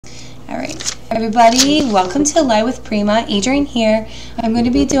Alright, everybody, welcome to Live with Prima. Adrienne here. I'm going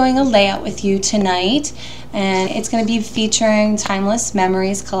to be doing a layout with you tonight, and it's going to be featuring Timeless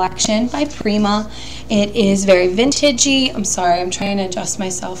Memories collection by Prima. It is very vintagey. I'm sorry, I'm trying to adjust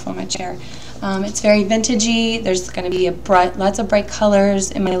myself on my chair. It's very vintagey. There's going to be lots of bright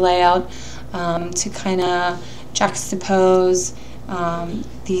colors in my layout to kind of juxtapose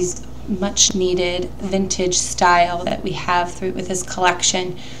these much needed vintage style that we have with this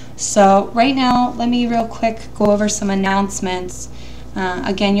collection. So right now, let me real quick go over some announcements.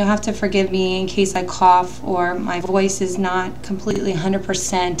 Again, you'll have to forgive me in case I cough or my voice is not completely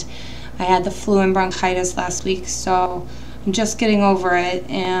 100%. I had the flu and bronchitis last week, so I'm just getting over it,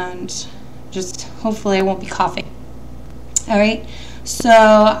 and just hopefully I won't be coughing. Alright, so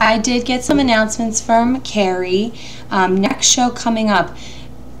I did get some announcements from Carrie. Next show coming up.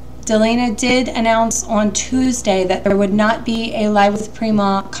 Delana did announce on Tuesday that there would not be a Live with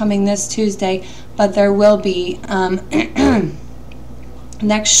Prima coming this Tuesday, but there will be.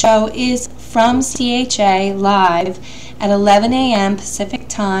 Next show is from CHA live at 11 a.m. Pacific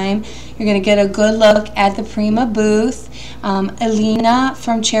time. You're going to get a good look at the Prima booth. Alina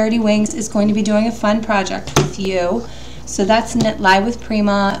from Charity Wings is going to be doing a fun project with you. So that's Live with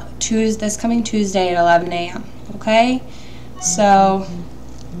Prima this coming Tuesday at 11 a.m. Okay? So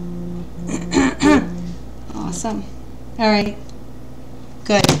awesome. Alright.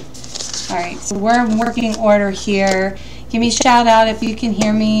 Good. Alright, so we're in working order here. Give me a shout out if you can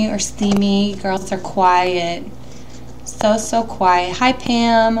hear me or see me. Girls are quiet. So quiet. Hi,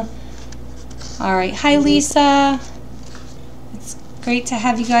 Pam. Alright. Hi, Lisa. It's great to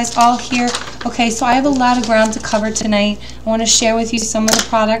have you guys all here. Okay, so I have a lot of ground to cover tonight. I want to share with you some of the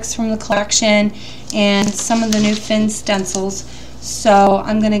products from the collection and some of the new Finn stencils. So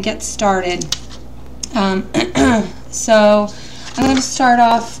I'm going to get started. So I'm going to start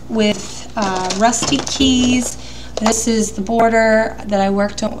off with Rusty Keys. This is the border that I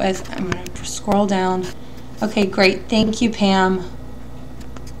worked on with. I'm going to scroll down. Okay, great. Thank you, Pam.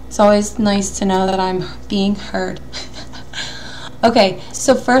 It's always nice to know that I'm being heard. Okay,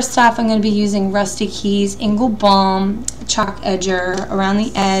 so first off, I'm going to be using Rusty Keys Ingle Balm Chalk Edger around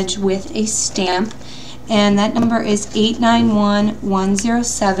the edge with a stamp. And that number is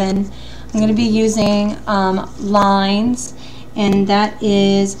 891107. I'm going to be using lines, and that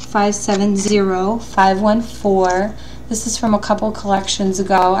is 570514. This is from a couple collections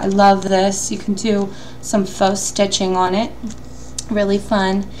ago. I love this. You can do some faux stitching on it. Really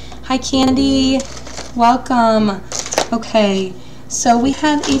fun. Hi, Candy. Welcome. Okay, so we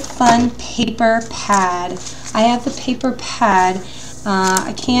have a fun paper pad. I have the paper pad.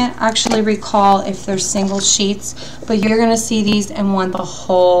 I can't actually recall if they're single sheets, but you're going to see these and want the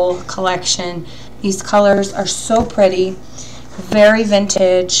whole collection. These colors are so pretty, very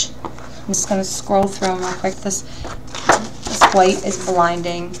vintage. I'm just going to scroll through them real quick. This white is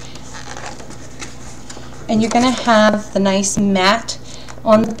blinding. And you're going to have the nice mat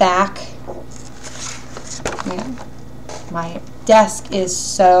on the back. Yeah. My desk is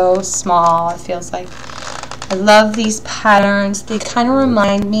so small, it feels like. I love these patterns. They kind of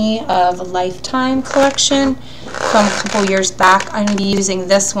remind me of a Lifetime collection from a couple years back. I'm going to be using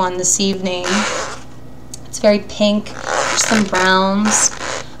this one this evening. It's very pink. There's some browns.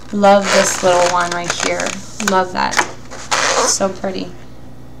 Love this little one right here. Love that. So pretty.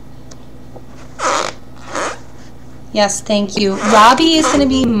 Yes, thank you. Robbie is going to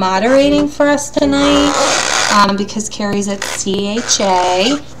be moderating for us tonight because Carrie's at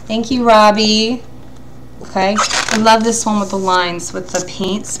CHA. Thank you, Robbie. Okay, I love this one with the lines with the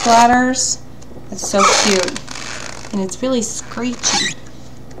paint splatters. It's so cute, and it's really screechy.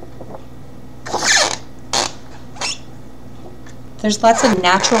 There's lots of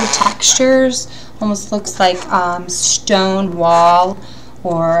natural textures. Almost looks like stone wall,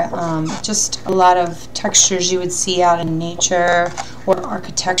 or just a lot of textures you would see out in nature or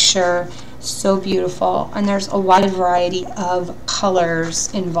architecture. So beautiful, and there's a wide variety of colors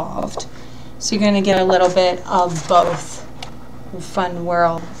involved. So you're going to get a little bit of both. Fun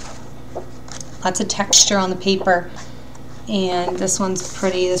world. Lots of texture on the paper. And this one's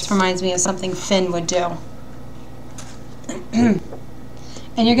pretty. This reminds me of something Finn would do. And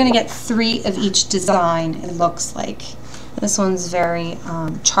you're going to get 3 of each design, it looks like. This one's very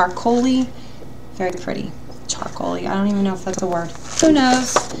charcoal-y. Very pretty. Charcoal-y. I don't even know if that's a word. Who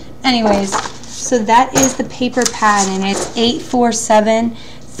knows? Anyways, so that is the paper pad, and it's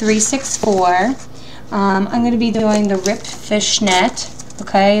 847364. I'm going to be doing the Ripped Fishnet.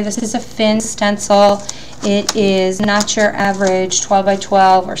 Okay, this is a Finn stencil. It is not your average 12 by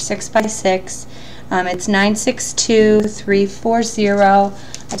 12 or 6 by 6. It's 962340.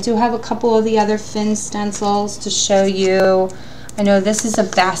 I do have a couple of the other Finn stencils to show you. I know this is a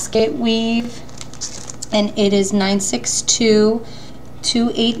basket weave, and it is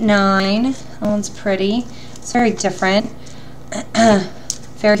 962-289. That one's pretty. It's very different.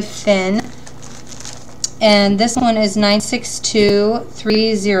 Very thin. And this one is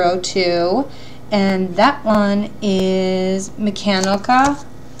 962-302. And that one is Mechanica.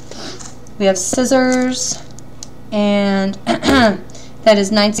 We have scissors, and that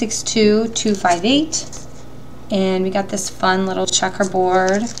is 962-258. And we got this fun little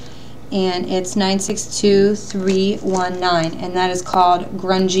checkerboard, and it's 962-319, and that is called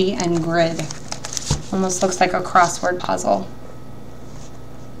Grungy and Grid. Almost looks like a crossword puzzle.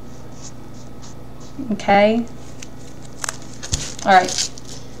 Okay. All right.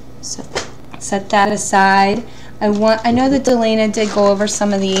 So set that aside. I know that Delana did go over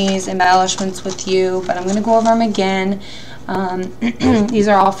some of these embellishments with you, but I'm going to go over them again. These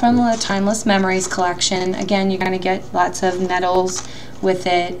are all from the Timeless Memories collection. Again, you're going to get lots of nettles with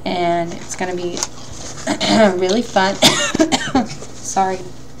it, and it's going to be really fun. Sorry.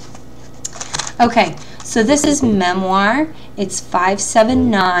 Okay, so this is Memoir. It's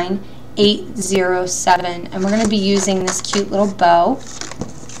 579807, and we're going to be using this cute little bow.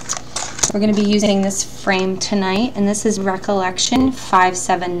 We're going to be using this frame tonight, and this is Recollection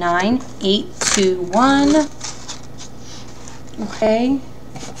 579821. Okay.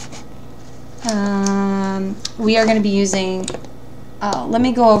 We are going to be using, let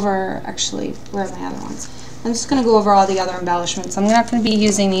me go over, actually, where are my other ones? I'm just going to go over all the other embellishments. I'm not going to be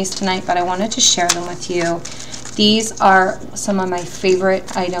using these tonight, but I wanted to share them with you. These are some of my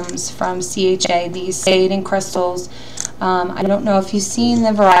favorite items from CHA, these Sade and crystals. I don't know if you've seen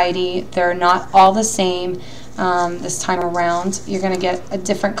the variety. They're not all the same this time around. You're going to get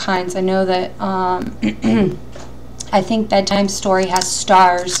different kinds. I know that I think Bedtime Story has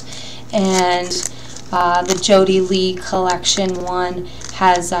stars, and the Jody Lee collection one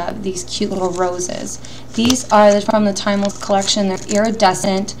has these cute little roses. These are from the Timeless collection. They're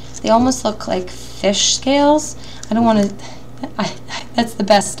iridescent. They almost look like fish scales. I don't want to, that's the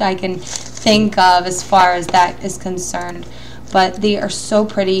best I can think of as far as that is concerned. But they are so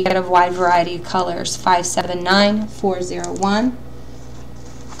pretty. You get a wide variety of colors. 579401.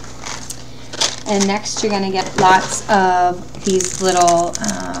 And next you're going to get lots of these little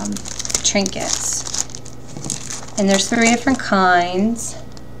trinkets. And there's 3 different kinds.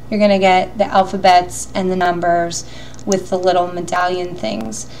 You're going to get the alphabets and the numbers with the little medallion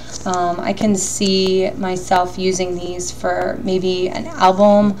things. I can see myself using these for maybe an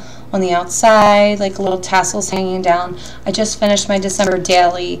album on the outside, like little tassels hanging down. I just finished my December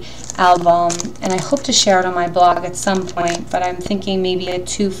Daily album, and I hope to share it on my blog at some point, but I'm thinking maybe a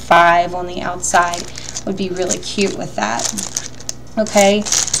 2-5 on the outside would be really cute with that. Okay,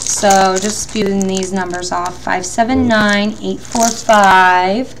 so just spewing these numbers off.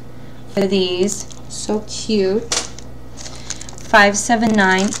 579845 for these. So cute.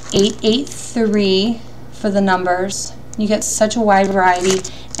 579883 for the numbers. You get such a wide variety,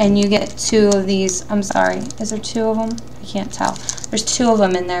 and you get 2 of these. I'm sorry, is there 2 of them? I can't tell. There's 2 of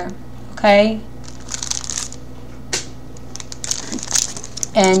them in there, okay?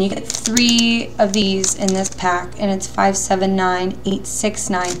 And you get 3 of these in this pack, and it's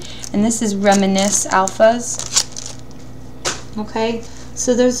 579869. And this is Reminisce Alphas, okay?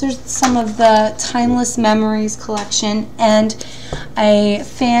 So those are some of the Timeless Memories collection, and a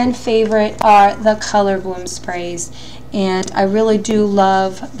fan favorite are the Color Bloom sprays, and I really do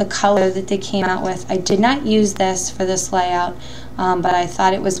love the color that they came out with. I did not use this for this layout, but I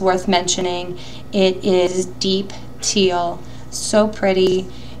thought it was worth mentioning. It is deep teal, so pretty.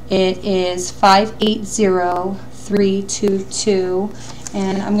 It is 580322,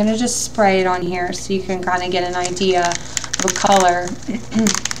 and I'm going to just spray it on here so you can kind of get an idea of a color.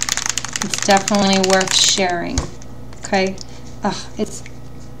 It's definitely worth sharing. Okay, of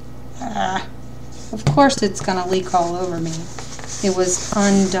course it's gonna leak all over me. It was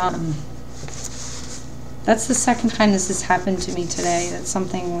undone. That's the second time this has happened to me today, that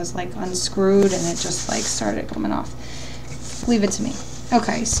something was like unscrewed and it just like started coming off. Leave it to me.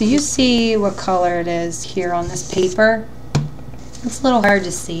 Okay, so you see what color it is here on this paper. It's a little hard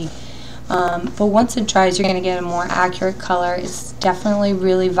to see. But once it dries, you're going to get a more accurate color. It's definitely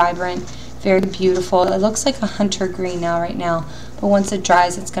really vibrant, very beautiful. It looks like a hunter green right now, but once it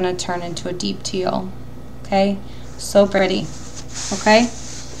dries, it's going to turn into a deep teal. Okay, so pretty. Okay,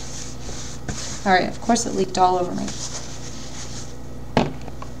 all right. Of course, it leaked all over me.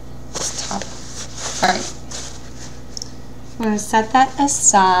 This top. All right, I'm going to set that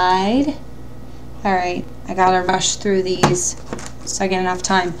aside. All right, I got to rush through these. so I get enough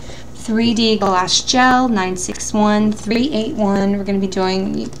time. 3D glass gel, 961, 381. We're going to be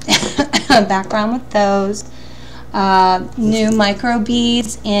doing a background with those. New micro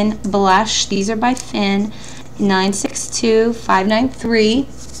beads in blush. These are by Finn. 962, 593.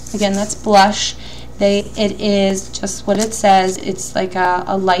 Again, that's blush. It is just what it says. It's like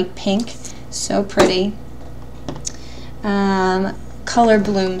a light pink. So pretty. Color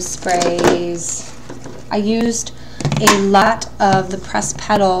bloom sprays. I used a lot of the pressed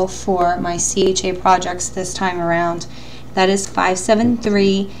petal for my CHA projects this time around. That is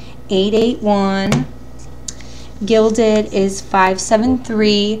 573, 881. Gilded is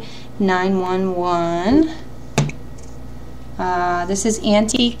 573, 911. This is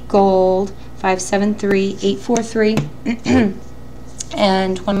antique gold, 573, 843.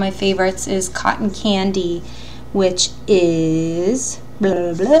 And one of my favorites is cotton candy, which is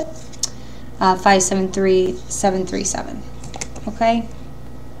 573, 737. Okay?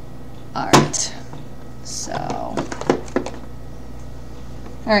 Alright. So,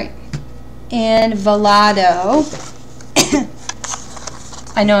 alright. And Velado.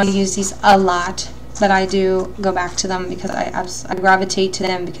 I know I use these a lot, but I do go back to them because I gravitate to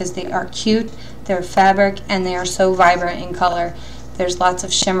them because they are cute, they're fabric, and they are so vibrant in color. There's lots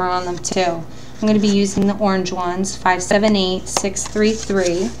of shimmer on them too. I'm going to be using the orange ones, 578,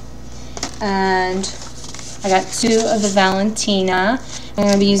 633. And I got 2 of the Valentina. I'm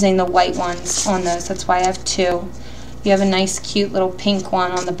going to be using the white ones on those. That's why I have 2. You have a nice cute little pink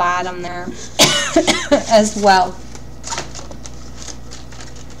one on the bottom there as well.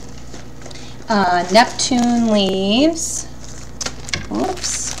 Neptune leaves.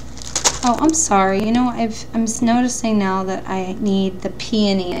 Oops. Oh, I'm sorry. You know, I'm noticing now that I need the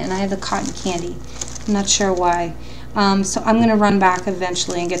peony and I have the cotton candy. I'm not sure why. So I'm going to run back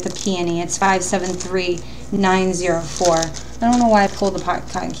eventually and get the peony. It's 573,904. I don't know why I pulled the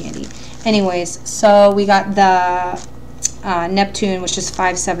cotton candy. Anyways, so we got the Neptune, which is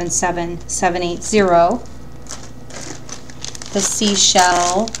 577,780. The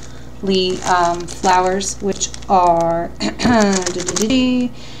seashell flowers, which are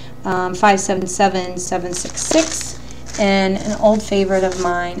 577,766. And an old favorite of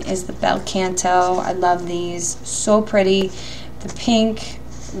mine is the Bel Canto. I love these. So pretty. The pink,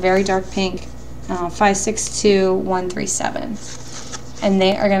 very dark pink, 562,137. And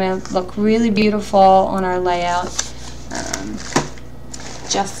they are going to look really beautiful on our layout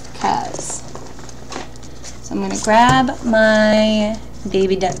just because. So I'm going to grab my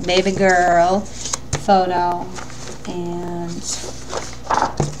baby girl photo and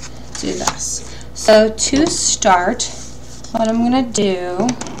do this. So to start, what I'm going to do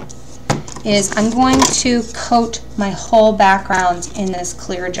is I'm going to coat my whole background in this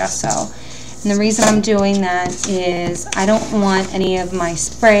clear gesso. And the reason I'm doing that is I don't want any of my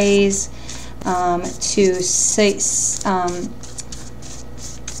sprays to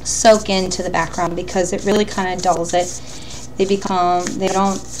soak into the background because it really kind of dulls it. I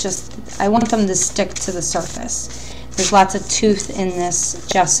want them to stick to the surface. There's lots of tooth in this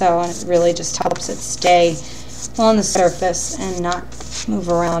gesso and it really just helps it stay on the surface and not move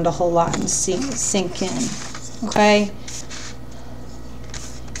around a whole lot and sink in. Okay?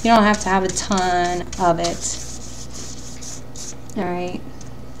 You don't have to have a ton of it. Alright.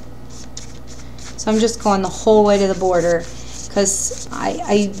 So I'm just going the whole way to the border because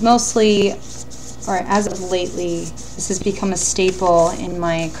I mostly, or as of lately, this has become a staple in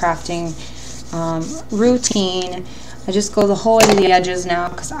my crafting routine. I just go the whole way to the edges now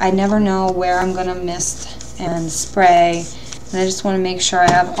because I never know where I'm going to mist and spray. And I just want to make sure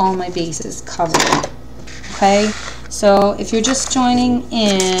I have all my bases covered. Okay? So if you're just joining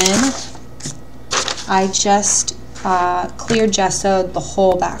in, I just clear gessoed the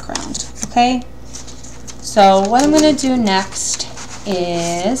whole background. Okay? So what I'm going to do next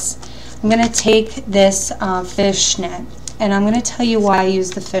is I'm going to take this fishnet, and I'm going to tell you why I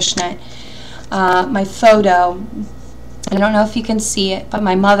use the fishnet. My photo, I don't know if you can see it, but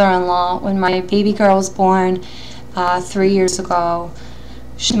my mother-in-law, when my baby girl was born 3 years ago,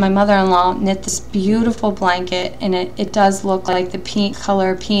 my mother-in-law knit this beautiful blanket, and it does look like the pink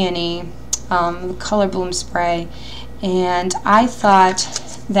color peony, color bloom spray, and I thought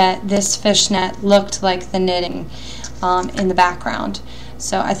that this fishnet looked like the knitting in the background.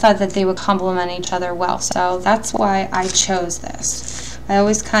 So I thought that they would complement each other well. So that's why I chose this. I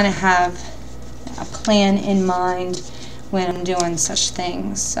always kind of have a plan in mind when I'm doing such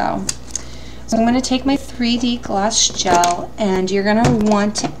things. So I'm going to take my 3D gloss gel, and you're going to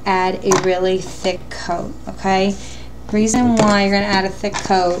want to add a really thick coat, okay? The reason why you're going to add a thick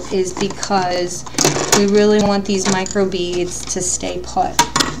coat is because we really want these micro beads to stay put,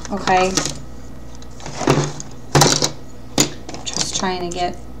 okay? Just trying to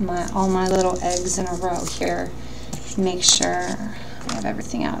get all my little eggs in a row here. Make sure I have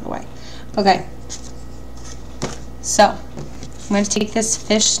everything out of the way. Okay, so I'm going to take this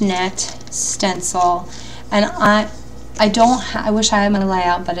fishnet stencil, and I wish I had my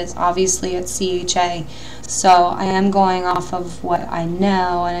layout, but it's obviously at CHA, so I am going off of what I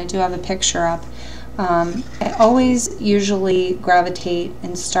know, and I do have a picture up. I always usually gravitate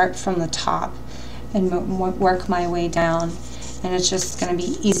and start from the top and work my way down, and it's just going to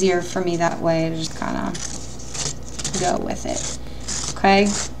be easier for me that way to just kind of go with it. Okay,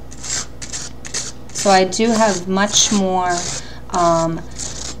 so I do have much more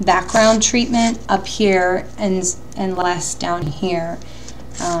background treatment up here and less down here.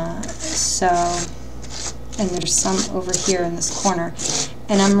 And there's some over here in this corner.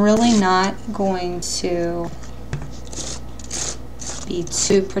 And I'm really not going to be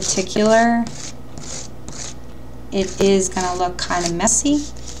too particular. It is going to look kind of messy.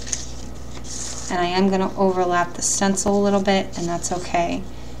 And I am going to overlap the stencil a little bit, and that's okay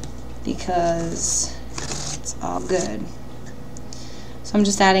because it's all good. So I'm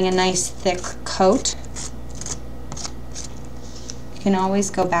just adding a nice thick coat. You can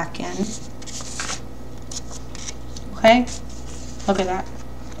always go back in. Okay? Look at that.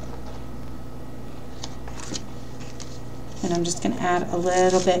 And I'm just going to add a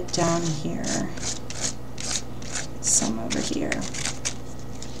little bit down here. Some over here.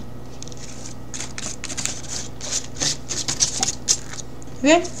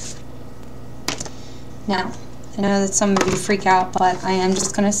 Okay? Now, I know that some of you freak out, but I am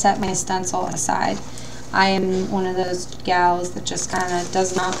just going to set my stencil aside. I am one of those gals that just kind of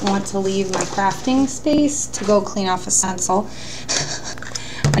does not want to leave my crafting space to go clean off a stencil.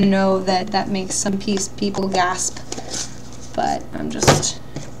 I know that that makes some people gasp, but I'm just,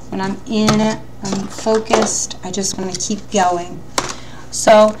 when I'm in it, I'm focused, I just want to keep going.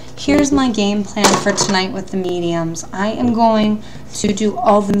 So here's my game plan for tonight with the mediums. I am going to do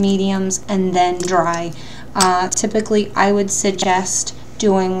all the mediums and then dry. Typically I would suggest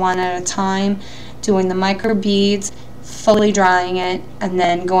doing one at a time, doing the micro beads, fully drying it, and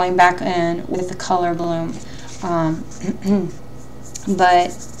then going back in with the color bloom.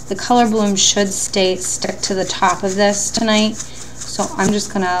 But the color bloom should stick to the top of this tonight, so I'm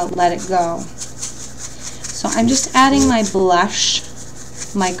just gonna let it go. So I'm just adding my blush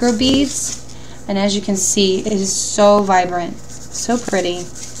micro beads, and as you can see, it is so vibrant, so pretty.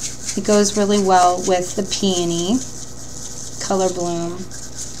 It goes really well with the peony color bloom,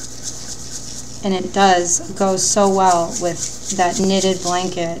 and it does go so well with that knitted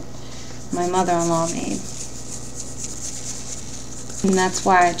blanket my mother-in-law made, and that's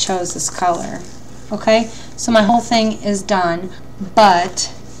why I chose this color. Okay, so my whole thing is done, but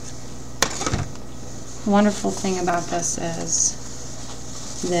the wonderful thing about this is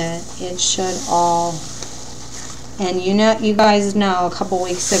that it should all, and you guys know a couple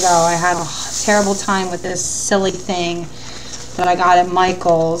weeks ago I had a terrible time with this silly thing that I got at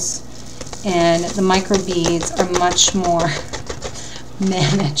Michael's, and the micro beads are much more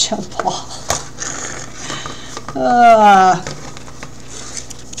manageable.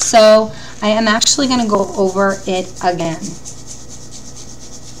 So I am actually going to go over it again.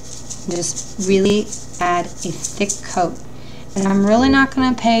 Just really add a thick coat. And I'm really not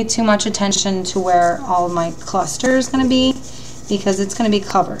going to pay too much attention to where all of my cluster is going to be, because it's going to be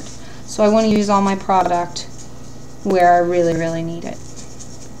covered. So I want to use all my product where I really, really need it.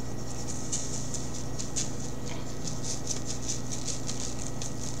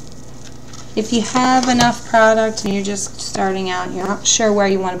 If you have enough product and you're just starting out and you're not sure where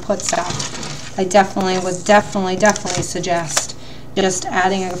you want to put stuff, I definitely would definitely suggest just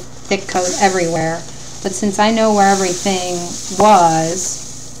adding a thick coat everywhere. But since I know where everything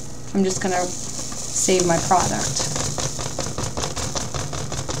was, I'm just going to save my product.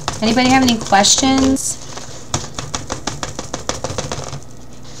 Anybody have any questions?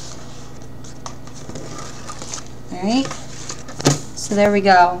 Alright, so there we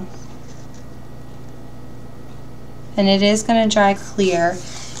go. And it is going to dry clear.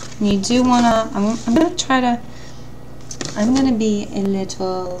 And you do want to, I'm going to try to, I'm going to be a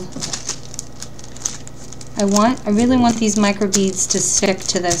little, I really want these micro beads to stick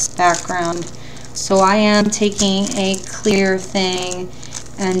to this background. So I am taking a clear thing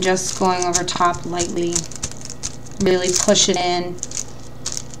and just going over top lightly. Really push it in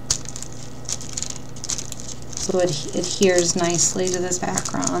so it adheres nicely to this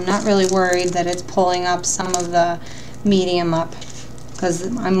background. I'm not really worried that it's pulling up some of the medium up, because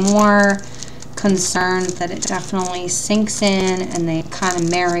I'm more concerned that it definitely sinks in and they kind of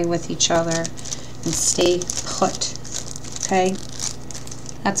marry with each other and stay put. Okay,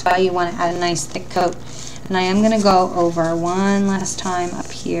 that's why you want to add a nice thick coat. And I am going to go over one last time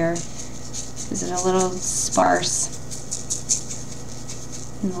up here. Is it a little sparse?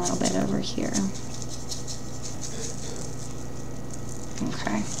 And a little bit over here.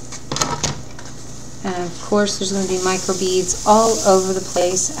 Okay. And of course there's going to be microbeads all over the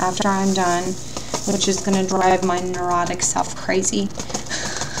place after I'm done, which is going to drive my neurotic self crazy.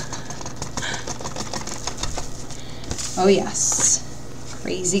 Oh yes.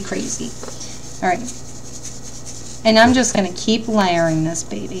 Crazy, crazy. Alright. And I'm just going to keep layering this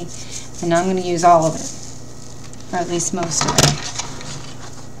baby. And I'm going to use all of it. Or at least most of it.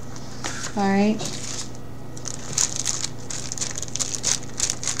 Alright.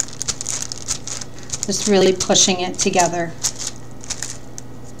 Just really pushing it together.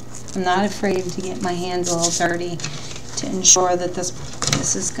 I'm not afraid to get my hands a little dirty to ensure that this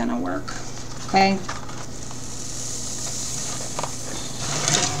is going to work. Okay?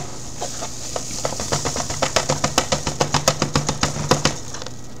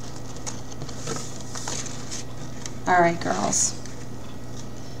 Alright, girls.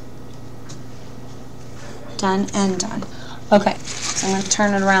 Done and done. Okay, so I'm going to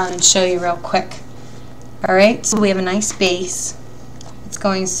turn it around and show you real quick. Alright, so we have a nice base. It's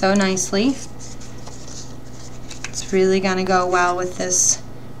going so nicely. It's really going to go well with this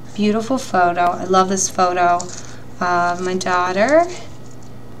beautiful photo. I love this photo of my daughter.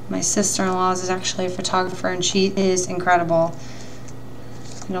 My sister-in-law is actually a photographer, and she is incredible.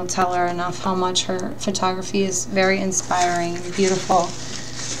 I don't tell her enough how much her photography is very inspiring and beautiful.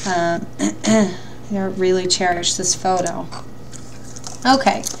 I really cherish this photo.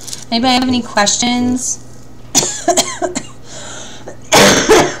 Okay, anybody have any questions?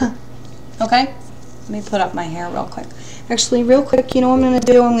 Okay, let me put up my hair real quick. Actually, real quick, you know what I'm going to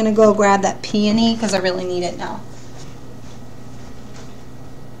do? I'm going to go grab that peony because I really need it now.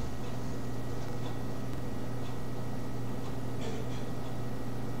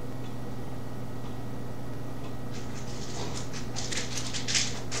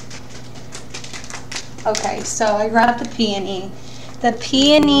 Okay, so I grabbed the peony. The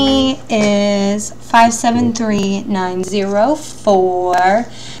peony is 573904,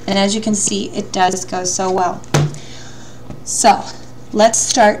 and as you can see, it does go so well. So let's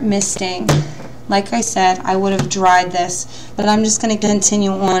start misting. Like I said, I would have dried this, but I'm just going to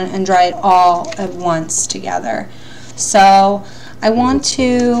continue on and dry it all at once together. So I don't want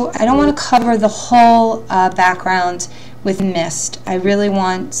to cover the whole background with mist. I really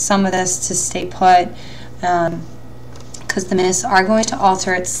want some of this to stay put, because the mists are going to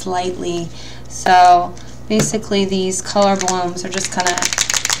alter it slightly. So basically these color blooms are just going to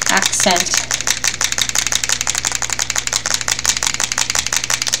accent.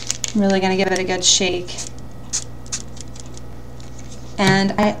 I'm really going to give it a good shake.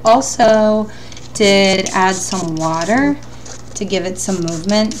 And I also did add some water to give it some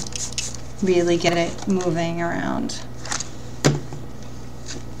movement, really get it moving around.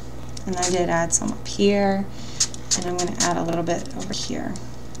 And I did add some up here, and I'm going to add a little bit over here.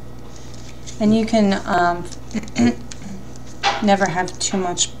 And you can never have too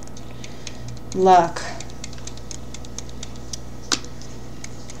much luck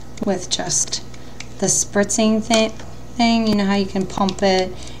with just the spritzing thing. You know how you can pump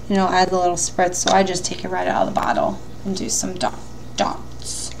it, add the little spritz. So I just take it right out of the bottle and do some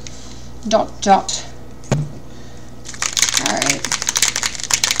dots. Dot. Alright.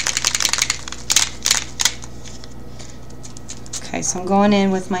 Okay, so I'm going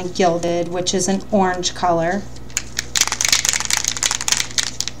in with my Gilded, which is an orange color.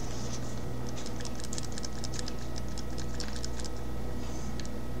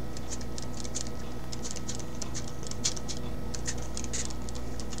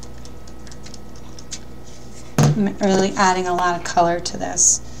 I'm really adding a lot of color to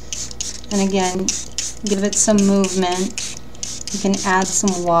this. And again, give it some movement. You can add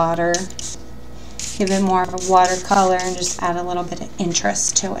some water. Give it more of a watercolor and just add a little bit of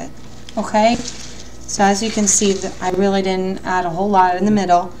interest to it. Okay? So as you can see, I really didn't add a whole lot in the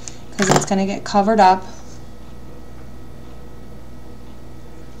middle because it's going to get covered up.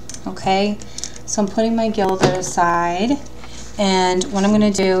 Okay? So I'm putting my Gilded aside. And what I'm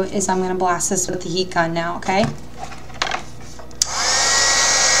going to do is I'm going to blast this with the heat gun now, okay?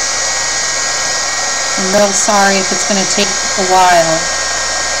 I'm a little sorry if it's going to take a while.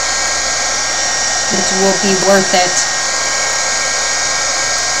 It will be worth it.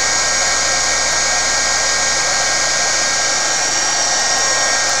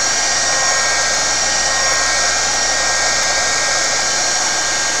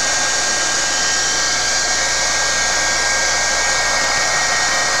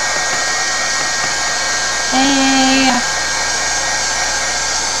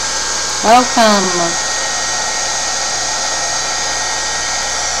 Welcome.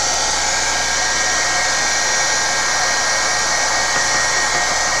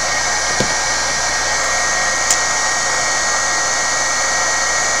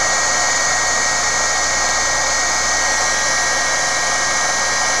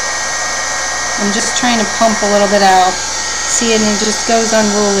 I'm just trying to pump a little bit out. See, and it just goes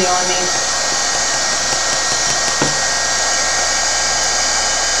unruly on me.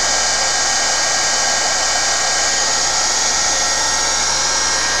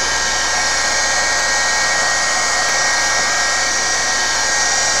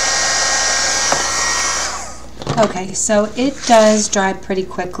 Okay, so it does dry pretty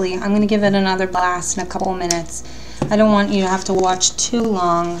quickly. I'm going to give it another blast in a couple of minutes. I don't want you to have to watch too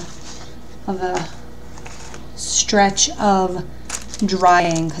long of a stretch of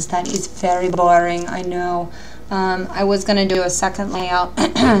drying, because that is very boring, I know. I was going to do a second layout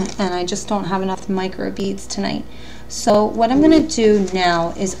and I just don't have enough microbeads tonight. So what I'm going to do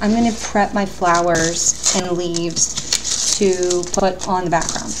now is I'm going to prep my flowers and leaves to put on the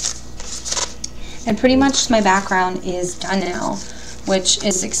background. And pretty much my background is done now, which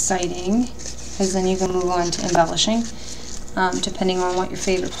is exciting, because then you can move on to embellishing, depending on what your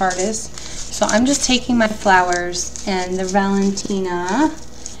favorite part is. So I'm just taking my flowers and the Valentina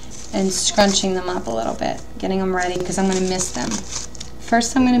and scrunching them up a little bit, getting them ready, because I'm going to miss them.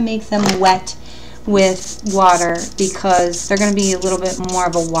 First I'm going to make them wet with water, because they're going to be a little bit more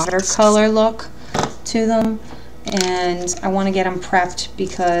of a watercolor look to them, and I want to get them prepped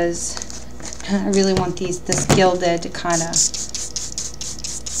because I really want this gilded to kind of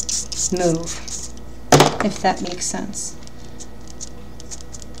move, if that makes sense.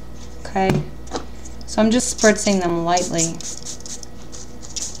 Okay, so I'm just spritzing them lightly.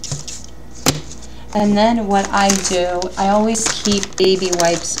 And then what I do, I always keep baby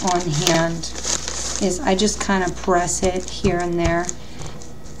wipes on hand, is I just kind of press it here and there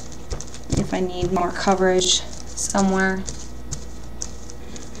if I need more coverage somewhere.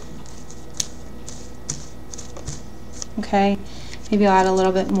 Okay, maybe I'll add a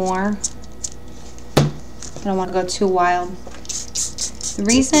little bit more. I don't want to go too wild. The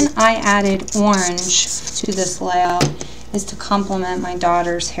reason I added orange to this layout is to complement my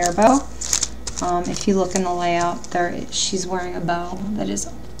daughter's hair bow. If you look in the layout, she's wearing a bow that is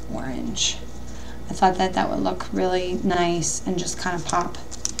orange. I thought that would look really nice and just kind of pop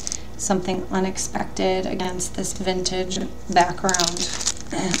something unexpected against this vintage background.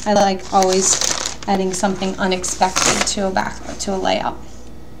 I like always adding something unexpected to a layout.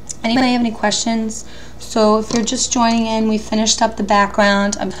 Anybody have any questions? So if you're just joining in, we finished up the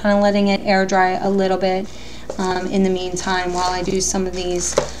background. I'm kind of letting it air dry a little bit in the meantime while I do some of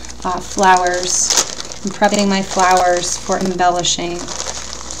these flowers. I'm prepping my flowers for embellishing.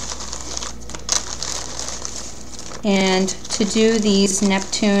 And to do these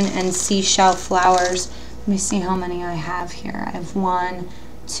Neptune and seashell flowers, let me see how many I have here. I have 1,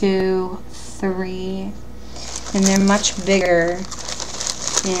 2, 3, and they're much bigger,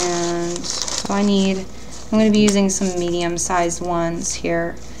 and so I'm going to be using some medium-sized ones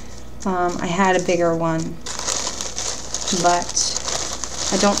here. I had a bigger one, but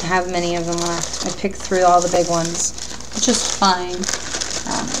I don't have many of them left. I picked through all the big ones, which is fine.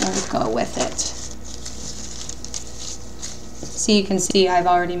 We'll go with it. So you can see I've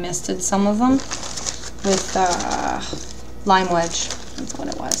already misted some of them with lime wedge. That's what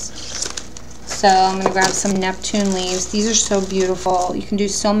it was. So I'm going to grab some Neptune leaves. These are so beautiful. You can do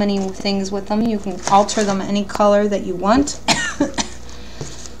so many things with them. You can alter them any color that you want.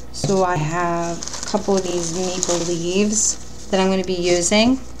 So I have a couple of these maple leaves that I'm going to be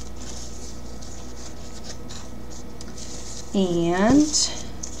using. And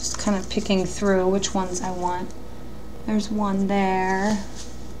just kind of picking through which ones I want. There's one there.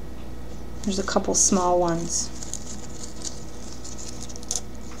 There's a couple small ones.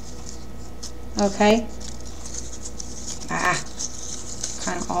 Okay.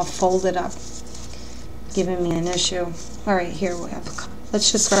 Kind of all folded up, giving me an issue. All right, here we have.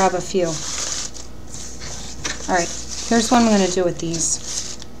 Let's just grab a few. All right, here's what I'm going to do with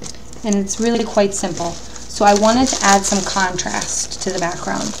these, and it's really quite simple. So I wanted to add some contrast to the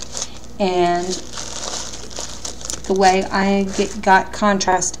background, and the way I got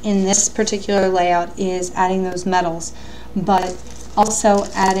contrast in this particular layout is adding those metals, but also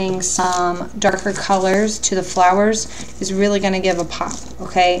adding some darker colors to the flowers is really going to give a pop,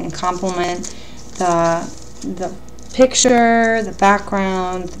 okay, and complement the picture, the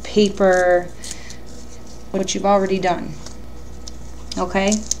background, the paper, what you've already done, okay?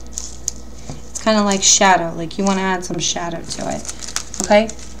 It's kind of like shadow, like you want to add some shadow to it, okay?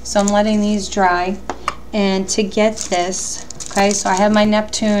 So I'm letting these dry. And to get this, okay, so I have my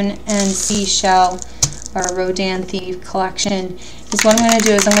Neptune and Seashell or Rodanthe collection. Is what I'm going to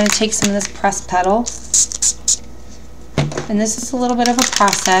do is I'm going to take some of this pressed petal. And this is a little bit of a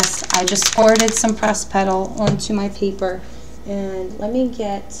process. I just squirted some pressed petal onto my paper. And let's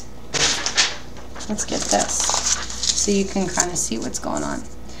get this so you can kind of see what's going on.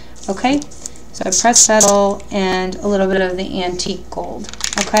 Okay, so I pressed petal and a little bit of the antique gold.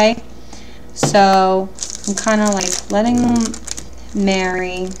 Okay, so I'm kind of like letting them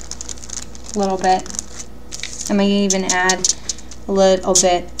marry a little bit. I might even add a little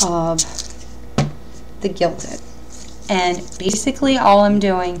bit of the gilded. And basically all I'm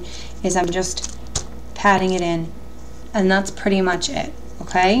doing is I'm just patting it in, and that's pretty much it,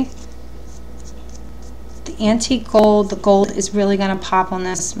 okay? The antique gold, the gold is really going to pop on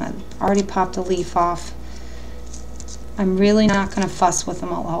this. I've already popped a leaf off. I'm really not going to fuss with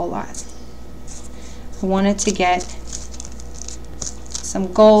them a whole lot. I wanted to get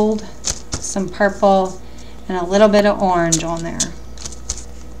some gold, some purple, and a little bit of orange on there.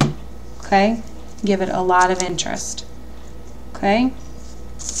 Okay? Give it a lot of interest. Okay?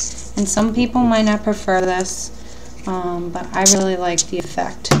 And some people might not prefer this, but I really like the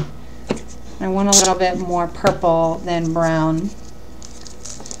effect. I want a little bit more purple than brown.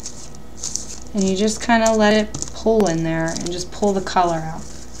 And you just kind of let it pull in there and just pull the color out.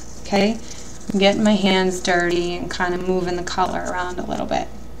 Okay? I'm getting my hands dirty and kind of moving the color around a little bit.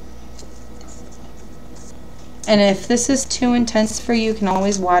 And if this is too intense for you, you can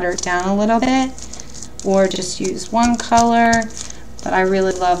always water it down a little bit or just use one color, but I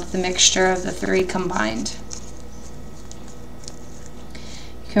really love the mixture of the three combined.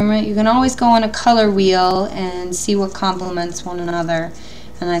 You can always go on a color wheel and see what complements one another.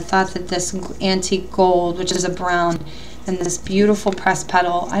 And I thought that this antique gold, which is a brown, and this beautiful pressed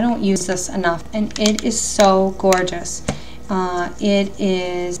petal, I don't use this enough, and it is so gorgeous. It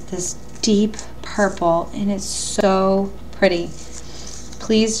is this deep purple, and it's so pretty.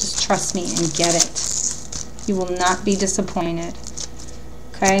 Please just trust me and get it. You will not be disappointed.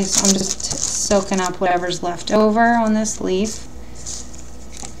 Okay, so I'm just soaking up whatever's left over on this leaf.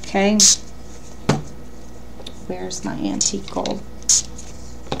 Okay, where's my antique gold?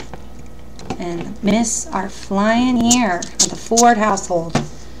 And the mists are flying here at the Ford household.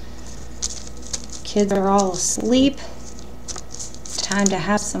 Kids are all asleep. It's time to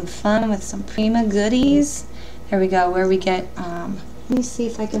have some fun with some Prima goodies. There we go, where we get, let me see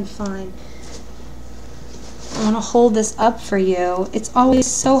if I can find, I want to hold this up for you. It's always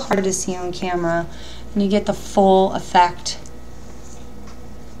so hard to see on camera, and you get the full effect.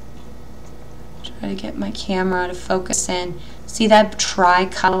 Try to get my camera to focus in. See that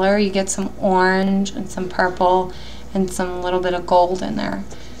tri-color? You get some orange and some purple and some little bit of gold in there.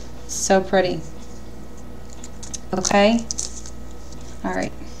 So pretty. Okay?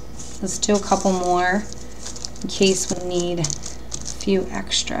 Alright. Let's do a couple more in case we need a few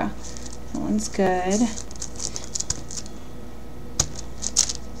extra. That one's good.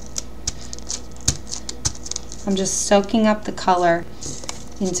 I'm just soaking up the color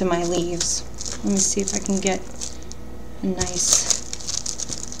into my leaves. Let me see if I can get a nice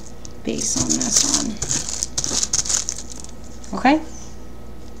base on this one. Okay?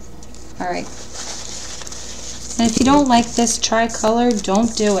 Alright. And if you don't like this tri-color,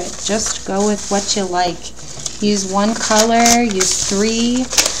 don't do it. Just go with what you like. Use one color, use three.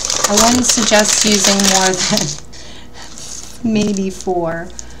 I wouldn't suggest using more than maybe four.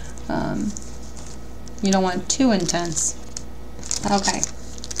 You don't want too intense. Okay.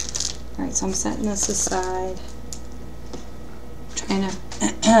 Alright, so I'm setting this aside. Trying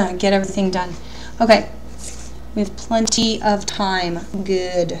to get everything done. Okay. We have plenty of time.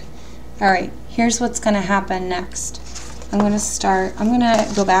 Good. Alright, here's what's going to happen next. I'm going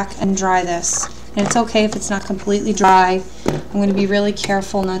to go back and dry this. And it's okay if it's not completely dry. I'm going to be really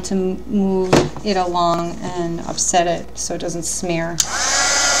careful not to move it along and upset it so it doesn't smear.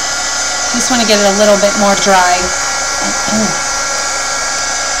 I just want to get it a little bit more dry.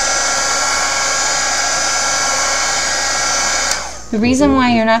 The reason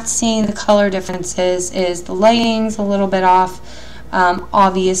why you're not seeing the color differences is the lighting's a little bit off.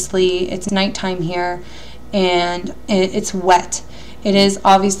 Obviously, it's nighttime here, and it's wet. It is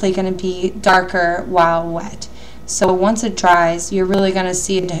obviously going to be darker while wet. So once it dries, you're really going to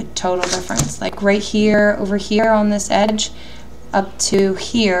see a total difference. Like right here, over here on this edge, up to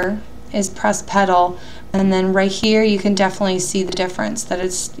here is pressed petal, and then right here you can definitely see the difference that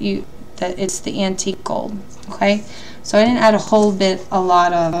it's the antique gold. Okay, so I didn't add a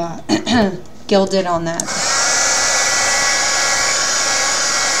lot of gilded on that.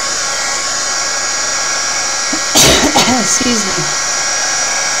 excuse me.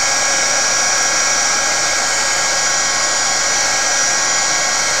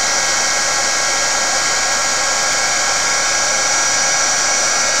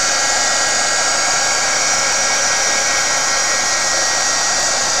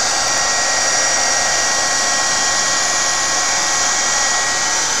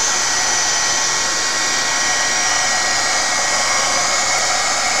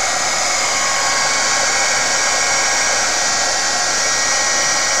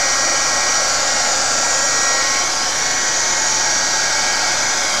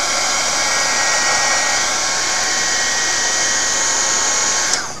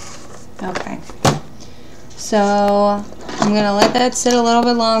 Okay, so I'm going to let that sit a little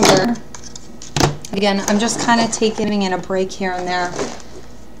bit longer. Again, I'm just kind of taking in a break here and there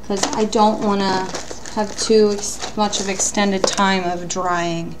because I don't want to have too much of extended time of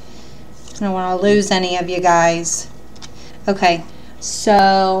drying. I don't want to lose any of you guys. Okay,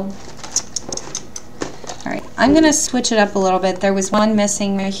 so, alright, I'm going to switch it up a little bit. There was one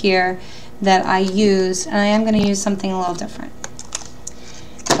missing right here that I used, and I am going to use something a little different.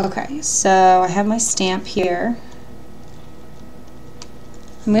 Okay, so I have my stamp here.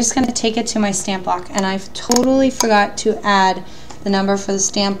 I'm just going to take it to my stamp block, and I've totally forgot to add the number for the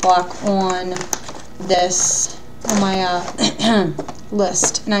stamp block on this, on my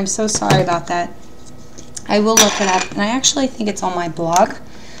list, and I'm so sorry about that. I will look it up, and I actually think it's on my blog.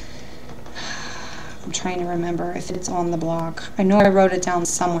 I'm trying to remember if it's on the blog. I know I wrote it down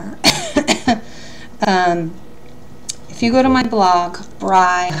somewhere. If you go to my blog,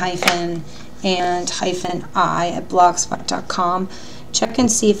 bry-and-I at blogspot.com, check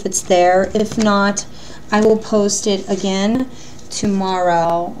and see if it's there. If not, I will post it again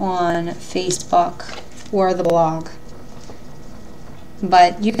tomorrow on Facebook or the blog.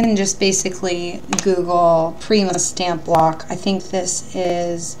 But you can just basically Google Prima stamp block. I think this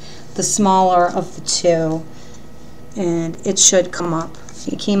is the smaller of the two, and it should come up.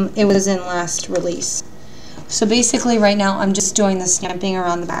 It was in last release. So basically right now I'm just doing the stamping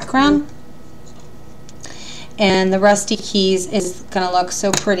around the background, and the rusty keys is going to look so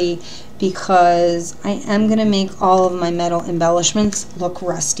pretty because I am going to make all of my metal embellishments look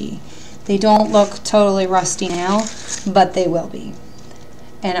rusty. They don't look totally rusty now, but they will be.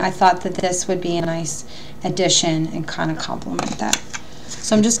 And I thought that this would be a nice addition and kind of complement that.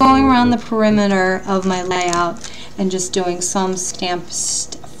 So I'm just going around the perimeter of my layout and just doing some stamp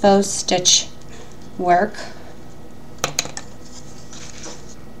faux stitch work.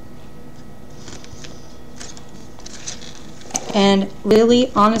 And really,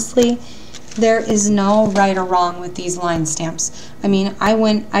 honestly, there is no right or wrong with these line stamps. I mean,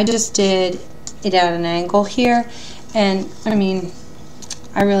 I just did it at an angle here, and I mean,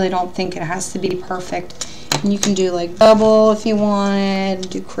 I really don't think it has to be perfect. And you can do like double if you wanted,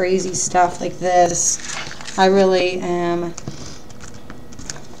 do crazy stuff like this. I really am,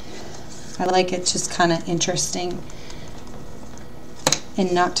 I like it just kind of interesting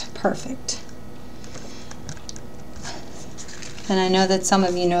and not perfect. And I know that some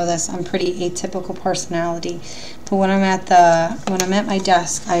of you know this, I'm pretty atypical personality, but when I'm at my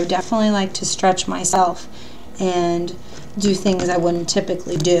desk, I definitely like to stretch myself and do things I wouldn't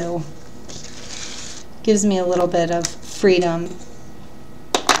typically do. Gives me a little bit of freedom.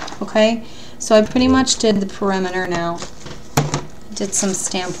 Okay, so I pretty much did the perimeter now. Did some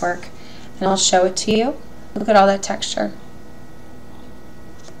stamp work, and I'll show it to you. Look at all that texture.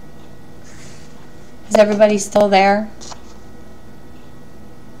 Is everybody still there?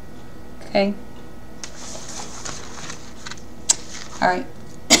 Okay. All right.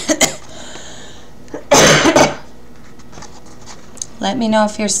 Let me know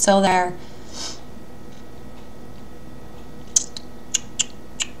if you're still there.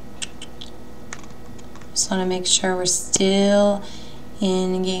 Just want to make sure we're still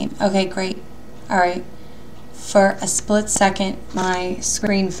in the game. Okay, great. All right. For a split second, my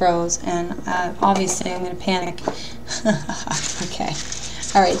screen froze, and obviously I'm going to panic. Okay.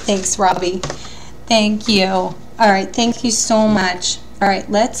 All right, thanks, Robbie. Thank you. All right, thank you so much. All right,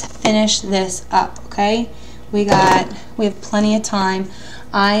 let's finish this up, okay? We have plenty of time.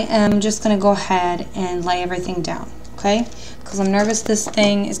 I am just going to go ahead and lay everything down, okay? Because I'm nervous this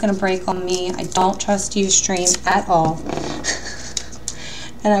thing is going to break on me. I don't trust Ustream at all.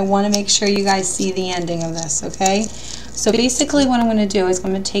 And I want to make sure you guys see the ending of this, okay? So basically what I'm going to do is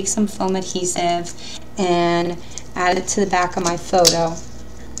I'm going to take some foam adhesive and add it to the back of my photo.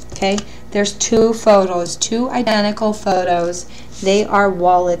 Okay, there's two photos, two identical photos. They are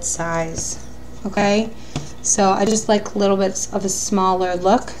wallet size. Okay, so I just like little bits of a smaller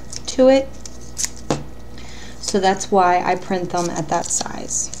look to it. So that's why I print them at that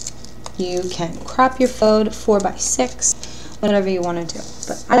size. You can crop your photo 4x6, whatever you want to do.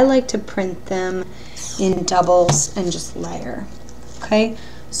 But I like to print them in doubles and just layer. Okay,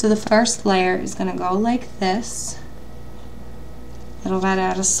 so the first layer is going to go like this. It'll got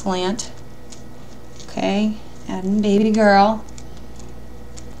out a slant. Okay, adding baby girl.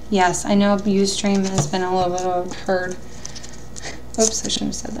 Yes, I know Ustream has been a little bit of a herd. Oops, I shouldn't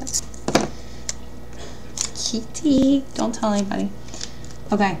have said that. Kitty, don't tell anybody.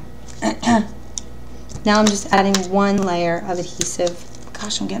 Okay. Now I'm just adding one layer of adhesive.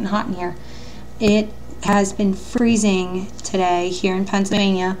 Gosh, I'm getting hot in here. It has been freezing today here in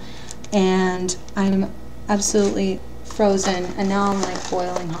Pennsylvania, and I'm absolutely frozen, and now I'm like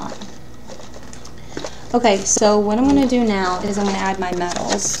boiling hot. Okay, so what I'm going to do now is I'm going to add my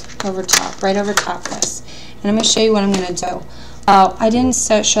metals over top, right over top this. And I'm going to show you what I'm going to do. I didn't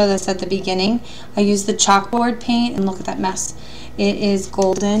show this at the beginning. I used the chalkboard paint, and look at that mess. It is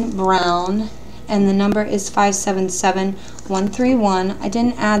golden brown, and the number is 577131. I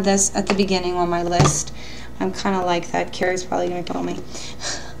didn't add this at the beginning on my list. I'm kind of like that. Carrie's probably going to kill me.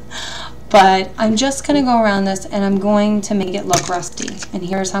 But I'm just going to go around this, and I'm going to make it look rusty. And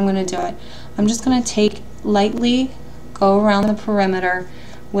here's how I'm going to do it. I'm just going to lightly go around the perimeter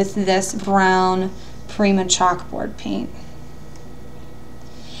with this brown Prima chalkboard paint.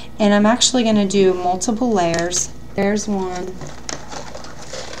 And I'm actually going to do multiple layers. There's one.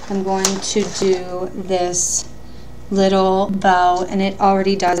 I'm going to do this little bow, and it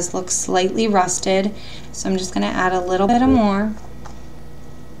already does look slightly rusted. So I'm just going to add a little bit more.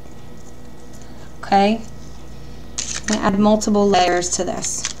 Okay. I'm going to add multiple layers to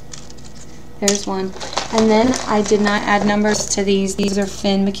this. There's one. And then I did not add numbers to these. These are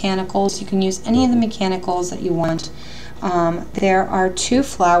Finn mechanicals. You can use any of the mechanicals that you want. There are 2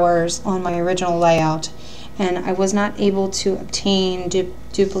 flowers on my original layout, and I was not able to obtain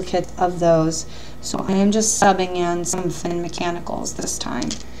duplicates of those. So I am just subbing in some Finn mechanicals this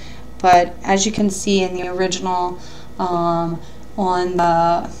time. But as you can see in the original, on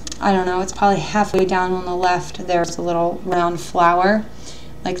the, I don't know, it's probably halfway down on the left, there's a little round flower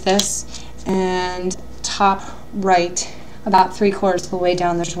like this. And top right, about 3/4 of the way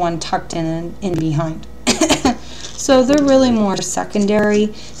down, there's one tucked in behind. So they're really more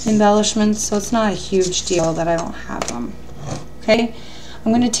secondary embellishments, so it's not a huge deal that I don't have them. Okay,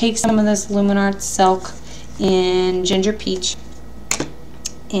 I'm going to take some of this Luminart Silk in Ginger Peach,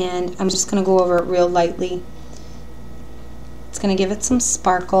 and I'm just going to go over it real lightly. It's going to give it some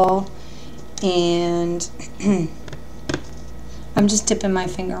sparkle, and I'm just dipping my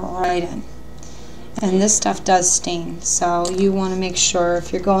finger right in. And this stuff does stain, so you want to make sure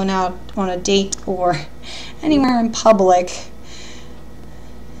if you're going out on a date or anywhere in public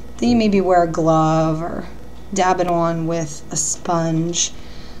that you maybe wear a glove or dab it on with a sponge.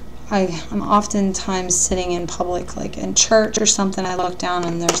 I'm oftentimes sitting in public, like in church or something, I look down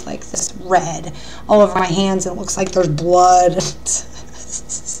and there's like this red all over my hands, and it looks like there's blood.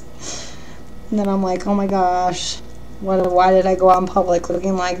 And then I'm like, oh my gosh, why did I go out in public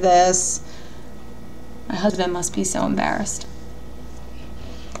looking like this? My husband must be so embarrassed.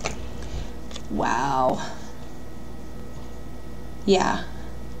 Wow. Yeah.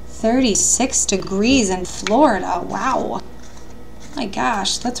 36 degrees in Florida. Wow. My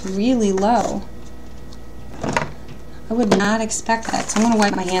gosh, that's really low. I would not expect that. So I'm going to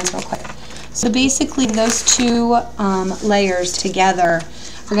wipe my hands real quick. So basically those 2 layers together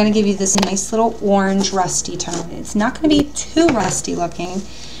are going to give you this nice little orange rusty tone. It's not going to be too rusty looking.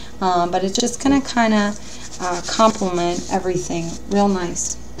 But it's just going to kind of complement everything real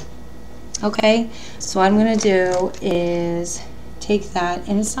nice. Okay, so what I'm going to do is take that,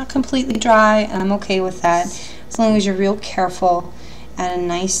 and it's not completely dry, and I'm okay with that, as long as you're real careful. Add a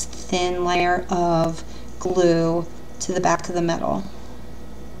nice thin layer of glue to the back of the metal,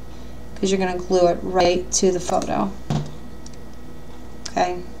 because you're going to glue it right to the photo.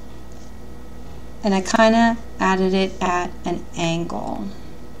 Okay, and I kind of added it at an angle.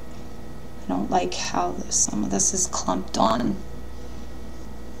 I don't like how some of this is clumped on.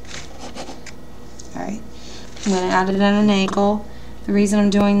 Alright, I'm going to add it at an angle. The reason I'm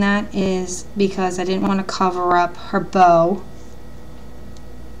doing that is because I didn't want to cover up her bow.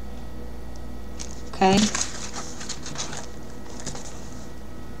 Okay.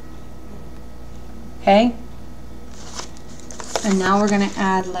 Okay. And now we're going to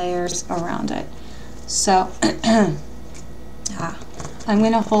add layers around it. So, I'm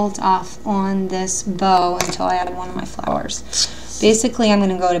going to hold off on this bow until I add one of my flowers. Basically, I'm going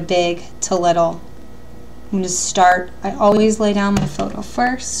to go to big to little. I'm going to start, I always lay down my photo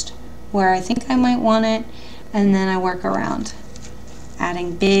first, where I think I might want it, and then I work around,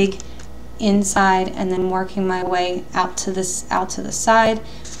 adding big inside and then working my way out to the side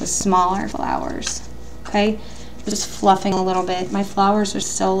with smaller flowers. Okay, just fluffing a little bit. My flowers are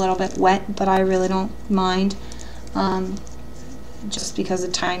still a little bit wet, but I really don't mind. Just because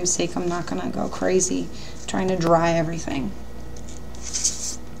of time's sake, I'm not gonna go crazy trying to dry everything.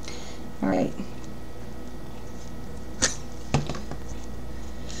 All right.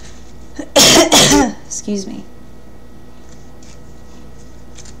 Excuse me.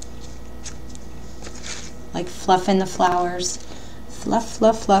 Like fluffing the flowers. Fluff,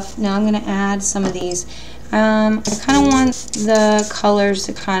 fluff, fluff. Now I'm going to add some of these. I kind of want the colors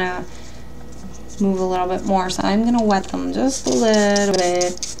to kind of move a little bit more, so I'm going to wet them just a little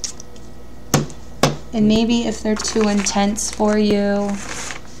bit. And maybe if they're too intense for you,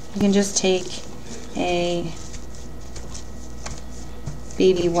 you can just take a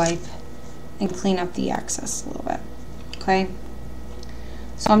baby wipe and clean up the excess a little bit. Okay?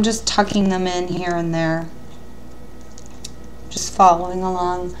 So I'm just tucking them in here and there, just following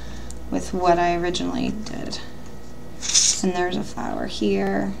along with what I originally did. And there's a flower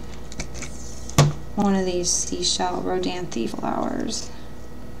here, one of these seashell rhodanthe flowers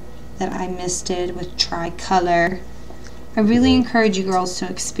that I misted with tricolor. I really encourage you girls to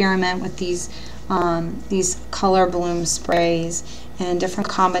experiment with these color bloom sprays and different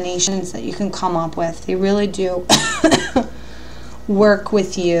combinations that you can come up with. They really do work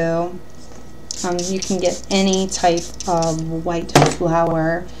with you. You can get any type of white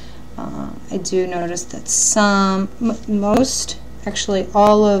flower. I do notice that most, actually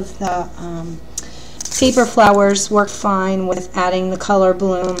all of the paper flowers work fine with adding the color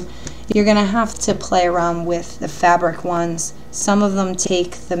bloom. You're going to have to play around with the fabric ones. Some of them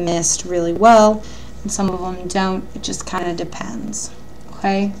take the mist really well, and some of them don't. It just kind of depends.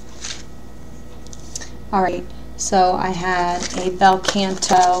 Okay? Alright, so I had a bel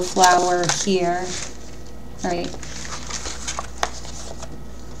canto flower here. Alright.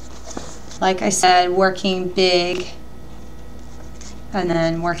 Like I said, working big and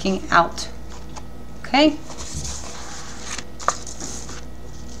then working out. Okay?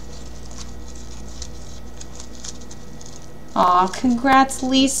 Aw, congrats,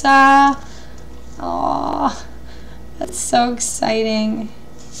 Lisa. Aw, that's so exciting.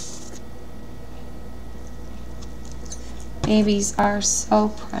 Babies are so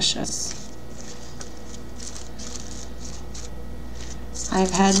precious.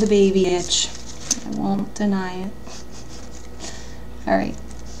 I've had the baby itch. I won't deny it. Alright.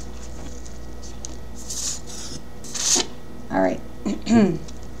 Alright.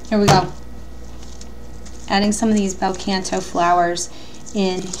 Here we go. Adding some of these bel canto flowers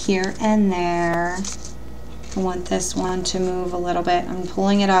in here and there. I want this one to move a little bit. I'm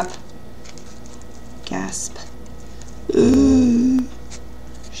pulling it up. Gasp.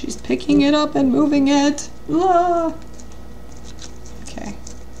 She's picking it up and moving it. Okay.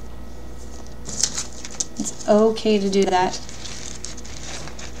 It's okay to do that.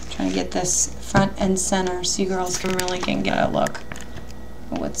 I'm trying to get this front and center so you girls can really get a look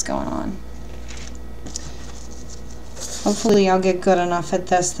at what's going on. Hopefully I'll get good enough at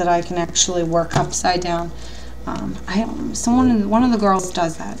this that I can actually work upside down. One of the girls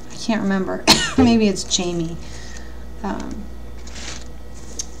does that. I can't remember. Maybe it's Jamie.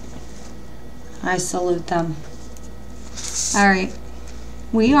 I salute them. Alright.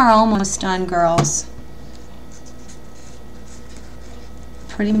 We are almost done, girls.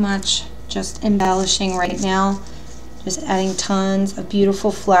 Pretty much just embellishing right now. Just adding tons of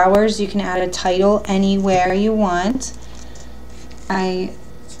beautiful flowers. You can add a title anywhere you want. I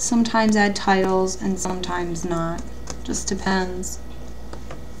sometimes add titles and sometimes not. Just depends.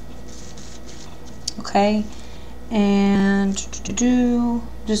 Okay, and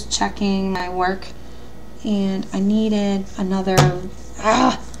just checking my work, and I needed another.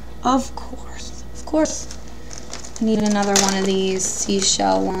 Of course, I need another one of these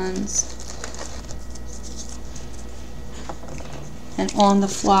seashell ones. And on the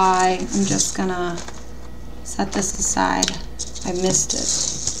fly, I'm just gonna set this aside. I missed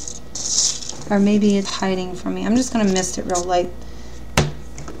it. Or maybe it's hiding from me. I'm just going to mist it real light.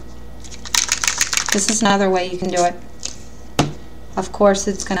 This is another way you can do it. Of course,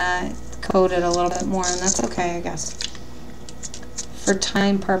 it's going to coat it a little bit more, and that's okay, I guess. For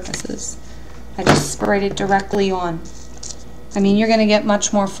time purposes, I just sprayed it directly on. I mean, you're going to get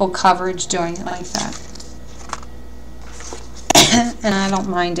much more full coverage doing it like that. And I don't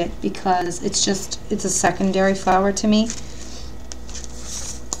mind it because it's a secondary flower to me.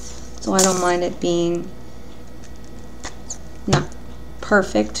 So I don't mind it being not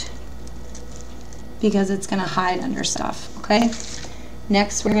perfect. because it's going to hide under stuff, okay?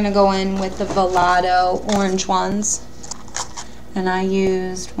 Next, we're going to go in with the Velado orange ones. And I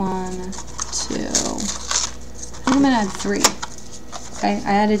used 1, 2, I think I'm going to add 3. Okay,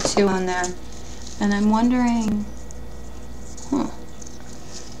 I added 2 on there. And I'm wondering,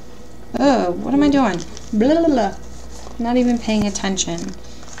 oh, what am I doing? Blah, blah, blah. Not even paying attention.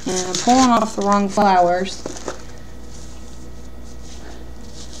 And I'm pulling off the wrong flowers.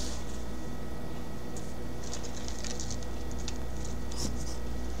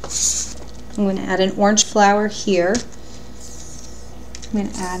 I'm going to add an orange flower here. I'm going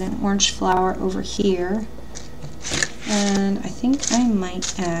to add an orange flower over here. And I think I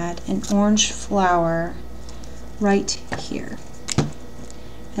might add an orange flower right here.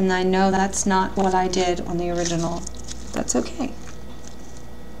 And I know that's not what I did on the original. That's okay.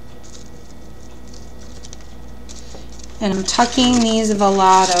 And I'm tucking these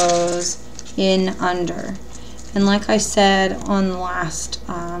Velados in under. And like I said on the last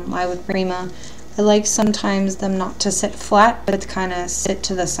Lie with Prima, I like sometimes them not to sit flat, but to kind of sit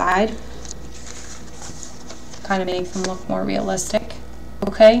to the side. Kind of make them look more realistic.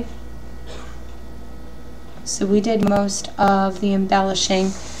 Okay? So we did most of the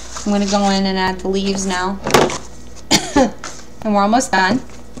embellishing. I'm going to go in and add the leaves now. And we're almost done.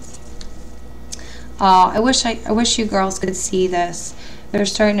 I wish you girls could see this. They're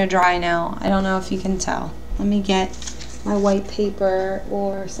starting to dry now. I don't know if you can tell. Let me get my white paper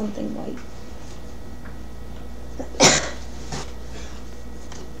or something white.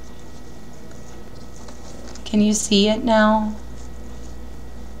 Can you see it now?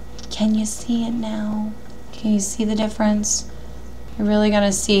 Can you see it now? Can you see the difference? You're really going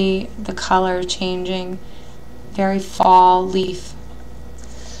to see the color changing. Very fall leaf.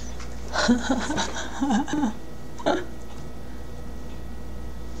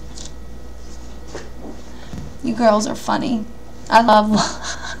 You girls are funny. I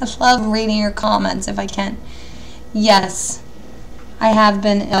love reading your comments if I can. Yes, I have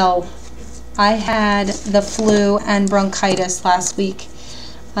been ill. I had the flu and bronchitis last week,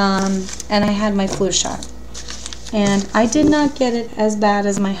 and I had my flu shot. And I did not get it as bad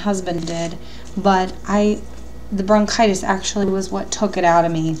as my husband did, but the bronchitis actually was what took it out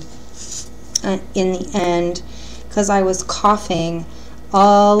of me in the end, because I was coughing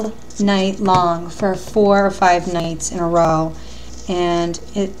all night long for 4 or 5 nights in a row, and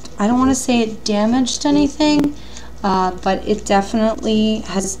I don't want to say it damaged anything, but it definitely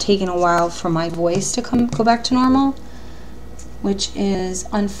has taken a while for my voice to go back to normal, which is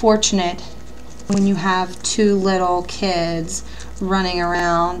unfortunate when you have 2 little kids running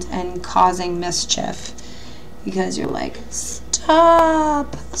around and causing mischief, because you're like,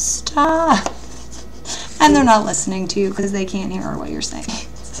 stop, stop. And they're not listening to you because they can't hear what you're saying.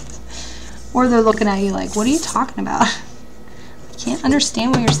 Or they're looking at you like, what are you talking about? I can't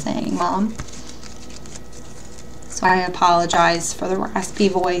understand what you're saying, Mom. So I apologize for the raspy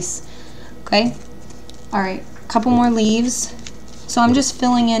voice. Okay? Alright, a couple more leaves. So I'm just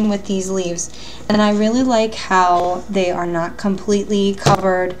filling in with these leaves. And I really like how they are not completely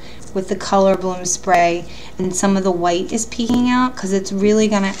covered with the color bloom spray, and some of the white is peeking out, because it's really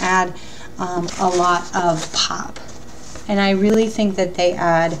going to add a lot of pop. And I really think that they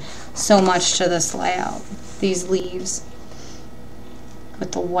add so much to this layout, these leaves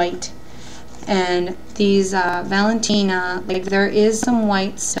with the white. And these Valentina, like, there is some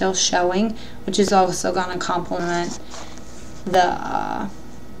white still showing, which is also going to complement the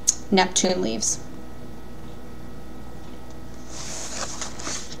Neptune leaves.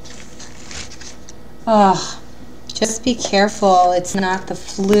 Oh, just be careful it's not the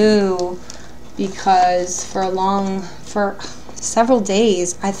flu, because for several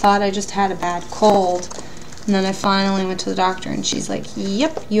days I thought I just had a bad cold, and then I finally went to the doctor and she's like,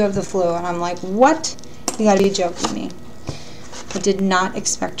 yep, you have the flu. And I'm like, what? You gotta be joking me. I did not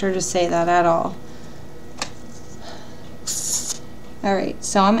expect her to say that at all. Alright,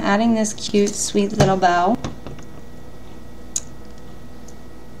 so I'm adding this cute sweet little bow.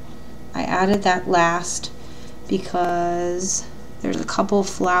 I added that last because there's a couple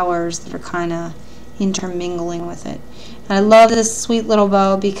flowers that are kind of intermingling with it. And I love this sweet little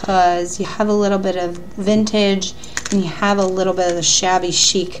bow because you have a little bit of vintage and you have a little bit of the shabby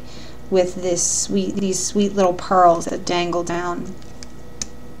chic with these sweet little pearls that dangle down.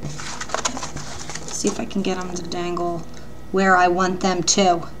 Let's see if I can get them to dangle where I want them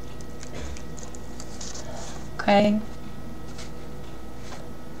to. Okay.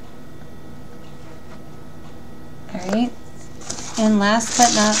 Alright, and last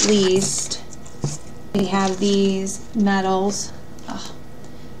but not least, we have these metals. Oh,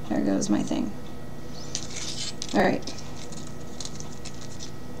 there goes my thing. All right.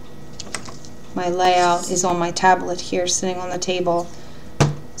 My layout is on my tablet here, sitting on the table.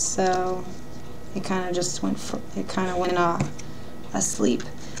 So it kind of just went, asleep.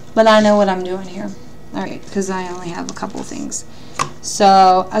 But I know what I'm doing here. All right, because I only have a couple things.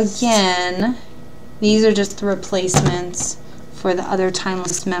 So again, these are just the replacements for the other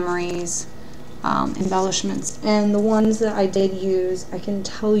Timeless Memories embellishments. And the ones that I did use, I can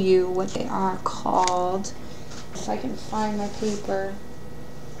tell you what they are called. If I can find my paper.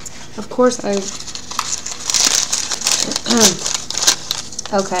 Of course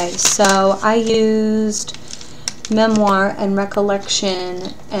okay, so I used Memoir and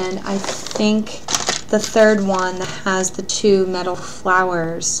Recollection, and I think the third one that has the 2 metal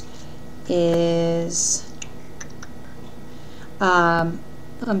flowers is, I'm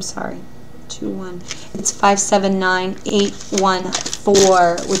sorry, 2-1. It's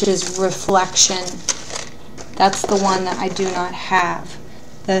 579814, which is Reflection. That's the one that I do not have,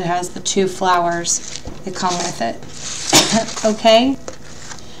 that has the 2 flowers that come with it. Okay?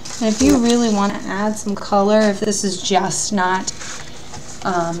 And if you really want to add some color, if this is just not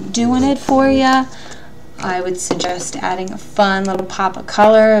doing it for you, I would suggest adding a fun little pop of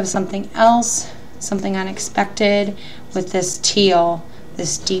color of something else, something unexpected, with this teal,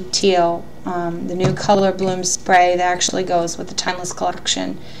 this deep teal, the new Color Bloom spray that actually goes with the Timeless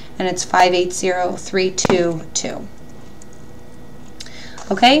Collection, and it's 580322.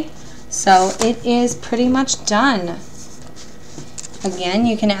 Okay, so it is pretty much done. Again,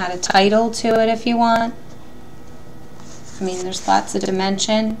 you can add a title to it if you want. I mean, there's lots of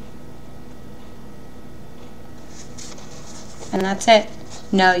dimension. And that's it.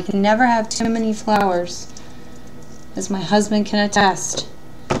 No, you can never have too many flowers, as my husband can attest.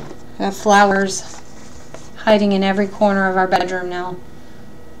 I have flowers hiding in every corner of our bedroom now.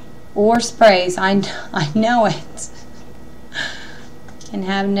 Or sprays. I know it. Can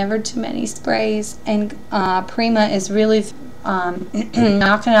have never too many sprays. And Prima is really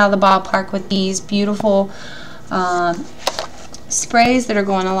knocking it out of the ballpark with these beautiful sprays that are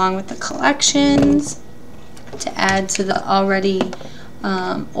going along with the collections to add to the already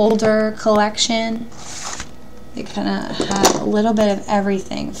older collection. They kind of have a little bit of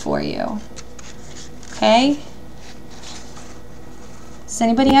everything for you. Okay? Does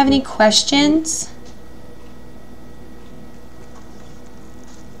anybody have any questions?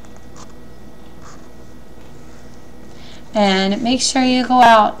 And make sure you go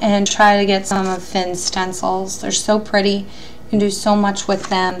out and try to get some of Finn's stencils. They're so pretty. You can do so much with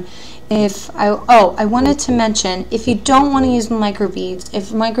them. I wanted to mention, if you don't want to use microbeads,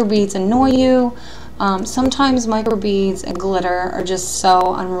 if microbeads annoy you, sometimes microbeads and glitter are just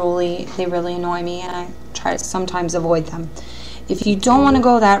so unruly. They really annoy me, and I try to sometimes avoid them. If you don't want to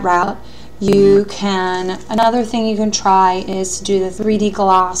go that route, you can, another thing you can try is to do the 3D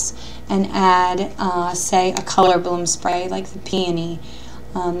gloss and add, say, a Color Bloom spray like the Peony.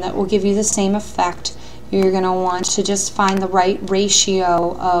 That will give you the same effect. You're going to want to just find the right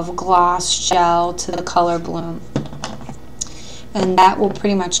ratio of gloss gel to the Color Bloom. And that will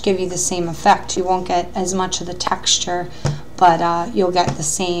pretty much give you the same effect. You won't get as much of the texture, but you'll get the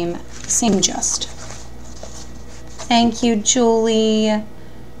same gist. Thank you, Julie.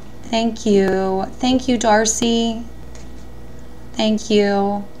 Thank you. Thank you, Darcy. Thank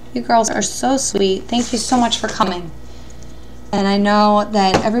you. You girls are so sweet. Thank you so much for coming. And I know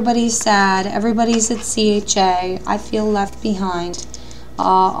that everybody's sad. Everybody's at CHA. I feel left behind.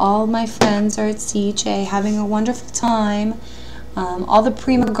 All my friends are at CHA having a wonderful time. All the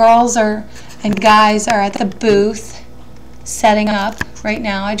Prima girls and guys are at the booth setting up right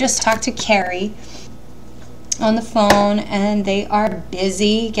now. I just talked to Carrie on the phone, and they are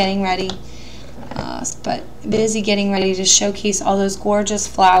busy getting ready. Busy getting ready to showcase all those gorgeous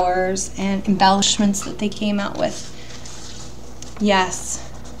flowers and embellishments that they came out with. Yes.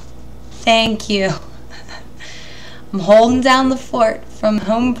 Thank you. I'm holding down the fort from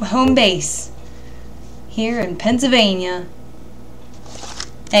home base here in Pennsylvania.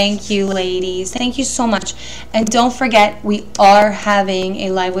 Thank you, ladies. Thank you so much. And don't forget, we are having a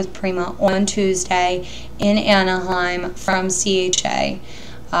Live with Prima on Tuesday in Anaheim from CHA,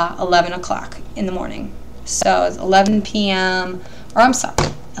 11 o'clock in the morning. So it's 11 p.m. or I'm sorry,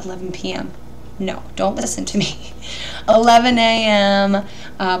 11 p.m. No, don't listen to me. 11 a.m.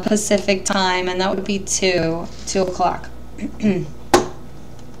 Pacific time, and that would be 2 o'clock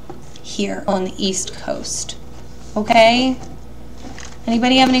here on the East Coast. Okay?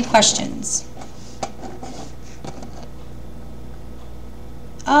 Anybody have any questions?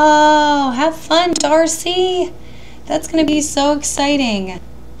 Oh, have fun, Darcy. That's going to be so exciting.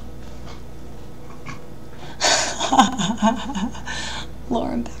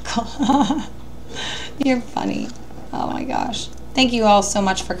 Lauren Beckel. You're funny. Oh my gosh. Thank you all so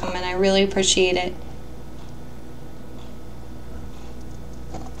much for coming. I really appreciate it.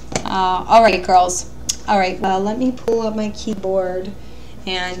 All right, girls. All right, well, let me pull up my keyboard.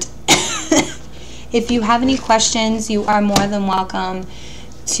 And if you have any questions, you are more than welcome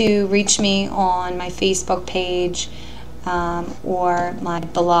to reach me on my Facebook page or my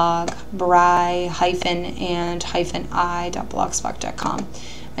blog, bri-and-i.blogspot.com.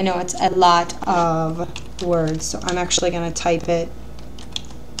 I know it's a lot of words, so I'm actually going to type it.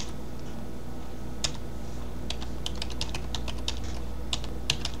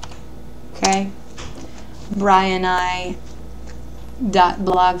 Okay,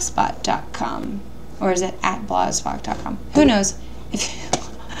 briani.blogspot.com, or is it at blogspot.com? Who knows?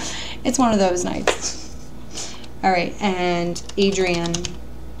 It's one of those nights. All right, and Adrienne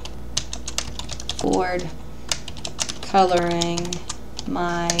Ford Coloring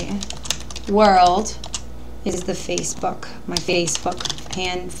My World is the Facebook, my Facebook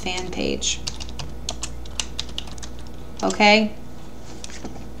fan page. Okay?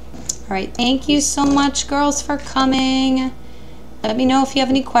 All right, thank you so much, girls, for coming. Let me know if you have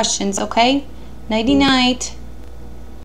any questions, okay? Nighty-night.